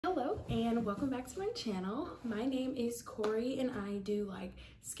Hello and welcome back to my channel. My name is Corey and I do like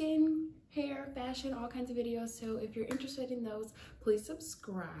skin, hair, fashion, all kinds of videos. So if you're interested in those, please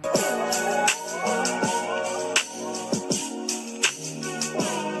subscribe.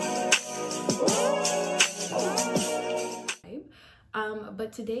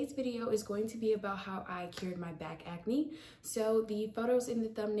 But today's video is going to be about how I cured my back acne. So the photos in the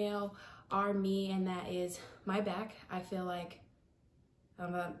thumbnail are me, and that is my back. I feel like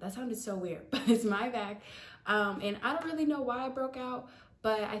that sounded so weird, but it's my back. And I don't really know why I broke out,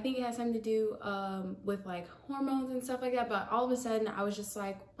 but I think it has something to do with like hormones and stuff like that. But all of a sudden I was just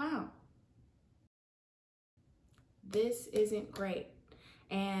like, wow, this isn't great.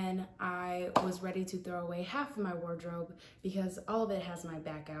 And I was ready to throw away half of my wardrobe because all of it has my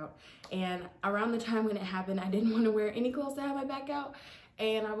back out. And around the time when it happened, I didn't want to wear any clothes that had my back out.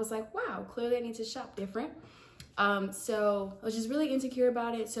 And I was like, wow, clearly I need to shop different. So I was just really insecure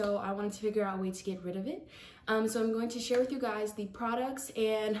about it. So I wanted to figure out a way to get rid of it. So I'm going to share with you guys the products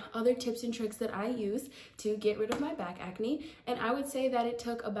and other tips and tricks that I use to get rid of my back acne. And I would say that it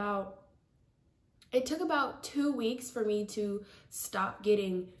took about 2 weeks for me to stop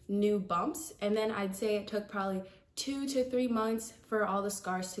getting new bumps. And then I'd say it took probably 2 to 3 months for all the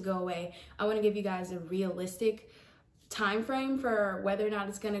scars to go away. I want to give you guys a realistic time frame for whether or not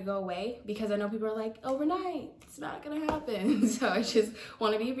it's going to go away, because I know people are like, overnight, it's not going to happen. So I just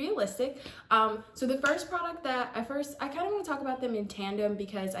want to be realistic. So the first product that I kind of want to talk about them in tandem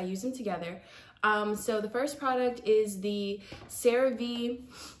because I use them together. So the first product is the Cerave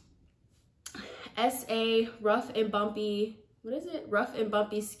SA Rough and Bumpy, Rough and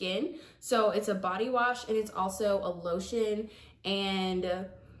Bumpy Skin. So it's a body wash and it's also a lotion, and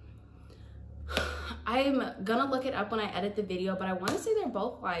I'm gonna look it up when I edit the video, but I want to say they're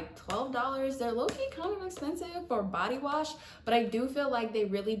both like $12. They're low-key kind of expensive for a body wash, but I do feel like they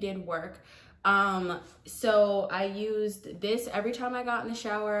really did work. So I used this every time I got in the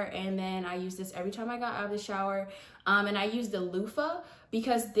shower, and then I used this every time I got out of the shower. And I used the loofah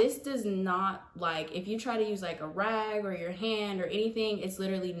because this does not, like, if you try to use like a rag or your hand or anything, it's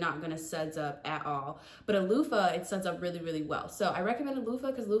literally not gonna suds up at all. But a loofah, it suds up really, really well. So I recommend a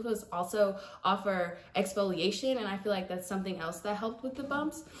loofah because loofahs also offer exfoliation, and I feel like that's something else that helped with the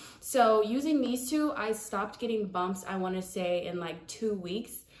bumps. So using these two, I stopped getting bumps, I wanna say in like 2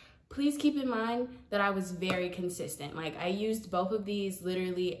 weeks. Please keep in mind that I was very consistent. Like, I used both of these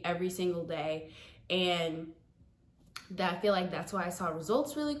literally every single day, and I feel like that's why I saw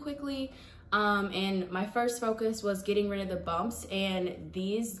results really quickly. And my first focus was getting rid of the bumps, and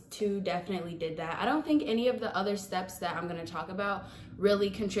these two definitely did that. I don't think any of the other steps that I'm gonna talk about really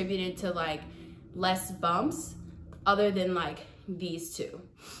contributed to like less bumps other than like these two.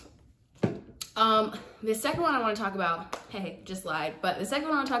 The second one I want to talk about, just lied, but the second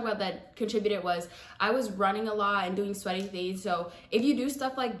one I want to talk about that contributed was I was running a lot and doing sweaty things. So if you do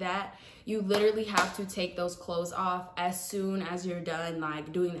stuff like that, you literally have to take those clothes off as soon as you're done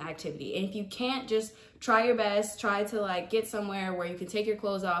like doing the activity. And if you can't, just try your best, try to like get somewhere where you can take your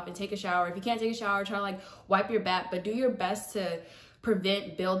clothes off and take a shower. If you can't take a shower, try to like wipe your back, but do your best to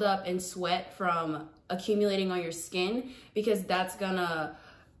prevent buildup and sweat from accumulating on your skin, because that's gonna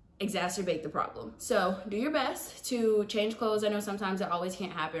exacerbate the problem. So do your best to change clothes. I know sometimes that always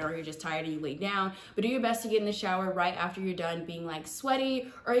can't happen, or you're just tired and you lay down, but do your best to get in the shower right after you're done being like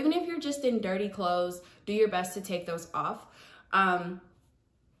sweaty, or even if you're just in dirty clothes, do your best to take those off.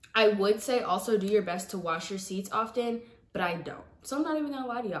 I would say also do your best to wash your seats often, but I don't. So I'm not even gonna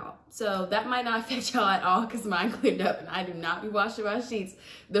lie to y'all. So that might not affect y'all at all because mine cleaned up and I do not be washing my sheets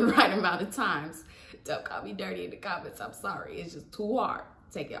the right amount of times. Don't call me dirty in the comments, I'm sorry. It's just too hard.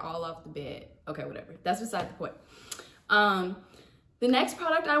 Take it all off the bed. Okay, whatever. That's beside the point. The next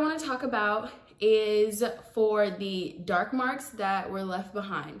product I want to talk about is for the dark marks that were left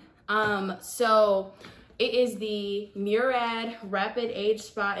behind. So it is the Murad Rapid Age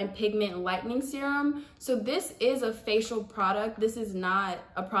Spot and Pigment Lightening Serum. So this is a facial product. This is not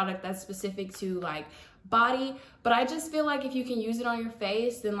a product that's specific to like body, but I just feel like if you can use it on your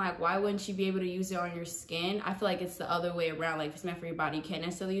face, then like why wouldn't you be able to use it on your skin? I feel like it's the other way around. Like if it's meant for your body, you can't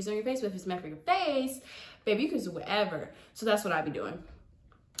necessarily use it on your face, but if it's meant for your face, baby, you can use whatever. So that's what I be doing.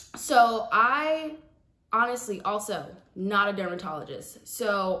 So I honestly also not a dermatologist,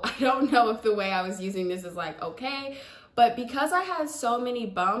 so I don't know if the way I was using this is like okay, but because I had so many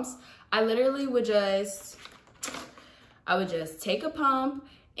bumps, I literally would just take a pump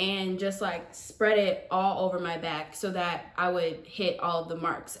and just like spread it all over my back so that I would hit all of the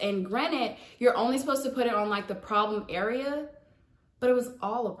marks. And granted, you're only supposed to put it on like the problem area, but it was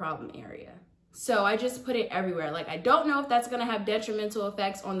all a problem area. So I just put it everywhere. Like, I don't know if that's gonna have detrimental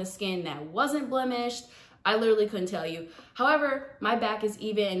effects on the skin that wasn't blemished. I literally couldn't tell you. However, my back is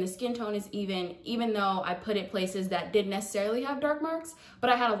even and the skin tone is even though I put it places that didn't necessarily have dark marks, but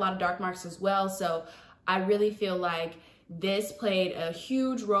I had a lot of dark marks as well. So I really feel like this played a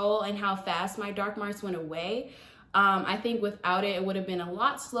huge role in how fast my dark marks went away. I think without it, it would have been a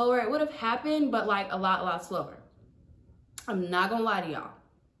lot slower. It would have happened, but like a lot slower. I'm not gonna lie to y'all.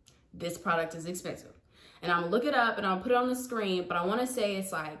 This product is expensive. And I'm gonna look it up and I'll put it on the screen, but I wanna say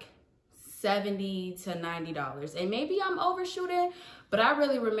it's like $70 to $90. And maybe I'm overshooting, but I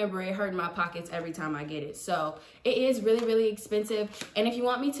really remember it hurting my pockets every time I get it. So it is really expensive. And if you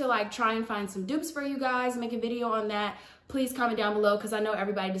want me to like try and find some dupes for you guys, make a video on that, please comment down below, because I know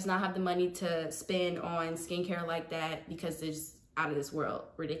everybody does not have the money to spend on skincare like that because it's out of this world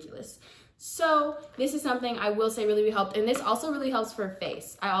ridiculous. So this is something I will say really helped. And this also really helps for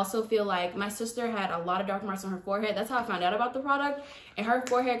face. I also feel like my sister had a lot of dark marks on her forehead. That's how I found out about the product. And her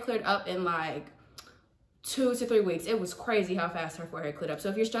forehead cleared up in like 2 to 3 weeks. It was crazy how fast her forehead cleared up. So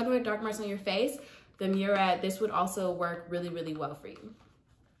if you're struggling with dark marks on your face, the Murad, this would also work really well for you.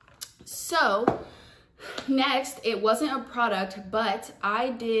 So next, it wasn't a product, but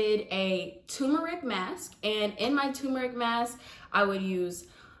I did a turmeric mask. And in my turmeric mask, I would use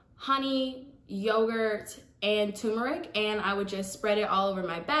honey, yogurt, and turmeric, and I would just spread it all over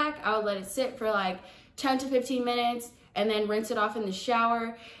my back. I would let it sit for like 10 to 15 minutes and then rinse it off in the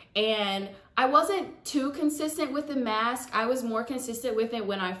shower. And I wasn't too consistent with the mask. I was more consistent with it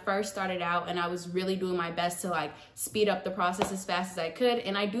when I first started out, and I was really doing my best to like speed up the process as fast as I could.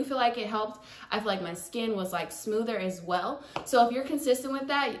 And I do feel like it helped. I feel like my skin was like smoother as well. So if you're consistent with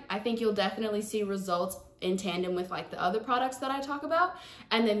that, I think you'll definitely see results in tandem with like the other products that I talk about.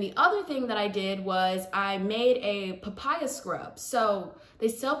 And then the other thing that I did was I made a papaya scrub. So they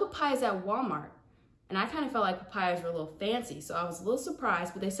sell papayas at Walmart, and I kind of felt like papayas were a little fancy, so I was a little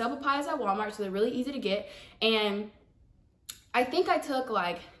surprised, but they sell papayas at Walmart, so they're really easy to get. And I think I took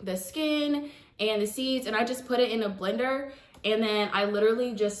like the skin and the seeds and I just put it in a blender, and then I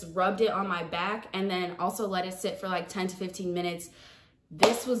literally just rubbed it on my back and then also let it sit for like 10 to 15 minutes.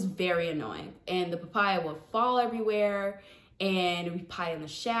 This was very annoying, and the papaya would fall everywhere and it would be pie in the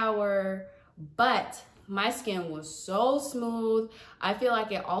shower, but my skin was so smooth. I feel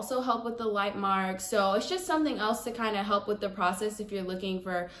like it also helped with the light marks. So it's just something else to kind of help with the process if you're looking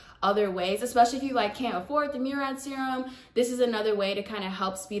for other ways, especially if you like can't afford the Murad serum. This is another way to kind of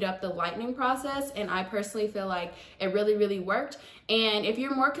help speed up the lightening process, and I personally feel like it really worked. And if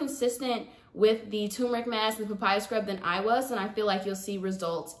you're more consistent with the turmeric mask and papaya scrub than I was, then I feel like you'll see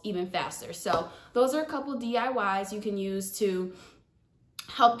results even faster. So those are a couple DIYs you can use to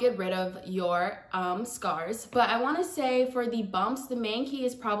help get rid of your scars. But I want to say for the bumps, the main key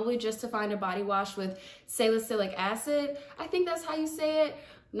is probably just to find a body wash with salicylic acid. I think that's how you say it.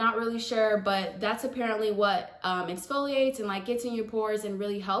 Not really sure, but that's apparently what exfoliates and like gets in your pores and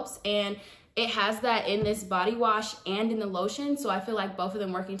really helps. And it has that in this body wash and in the lotion. So I feel like both of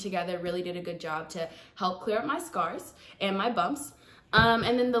them working together really did a good job to help clear up my scars and my bumps.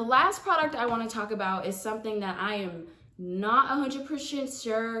 And then the last product I want to talk about is something that I am not 100%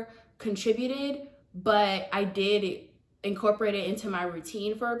 sure contributed, but I did incorporate it into my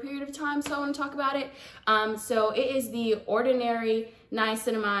routine for a period of time, so I want to talk about it. So it is the Ordinary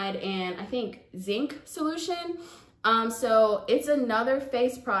Niacinamide and I think zinc solution. So it's another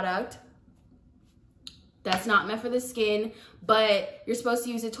face product that's not meant for the skin, but you're supposed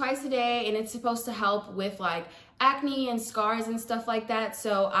to use it twice a day, and it's supposed to help with like acne and scars and stuff like that.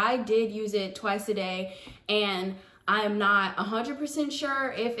 So I did use it twice a day, and I am not 100%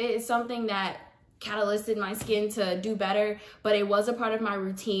 sure if it is something that catalyzed my skin to do better, but it was a part of my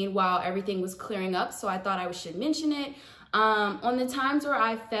routine while everything was clearing up, so I thought I should mention it. On the times where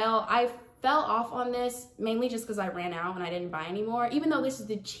I fell off on this, mainly just because I ran out and I didn't buy anymore, even though this is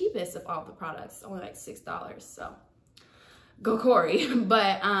the cheapest of all the products, only like $6, so go Corey.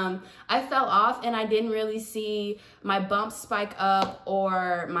 But I fell off and I didn't really see my bumps spike up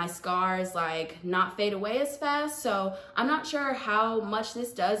or my scars like not fade away as fast. So I'm not sure how much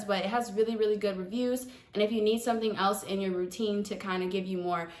this does, but it has really good reviews. And if you need something else in your routine to kind of give you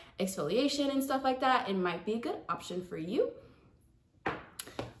more exfoliation and stuff like that, it might be a good option for you.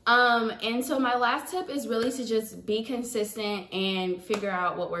 And so my last tip is really to just be consistent and figure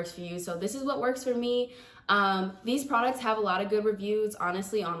out what works for you. So this is what works for me. These products have a lot of good reviews,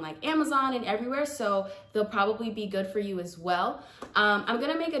 honestly, on like Amazon and everywhere, so they'll probably be good for you as well. I'm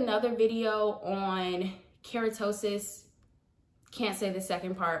gonna make another video on keratosis, can't say the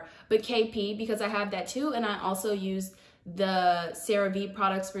second part, but KP, because I have that too, and I also use the CeraVe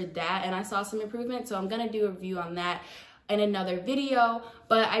products for that, and I saw some improvement, so I'm gonna do a review on that in another video.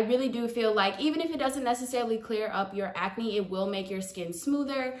 But I really do feel like even if it doesn't necessarily clear up your acne, it will make your skin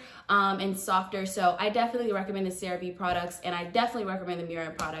smoother and softer. So I definitely recommend the CeraVe products, and I definitely recommend the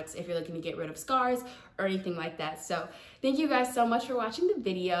Murad products if you're looking to get rid of scars or anything like that. So thank you guys so much for watching the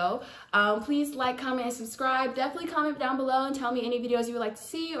video. Please like, comment, and subscribe. Definitely comment down below and tell me any videos you would like to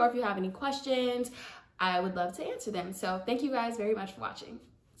see, or if you have any questions, I would love to answer them. So thank you guys very much for watching.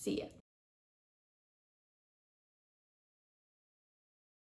 See ya.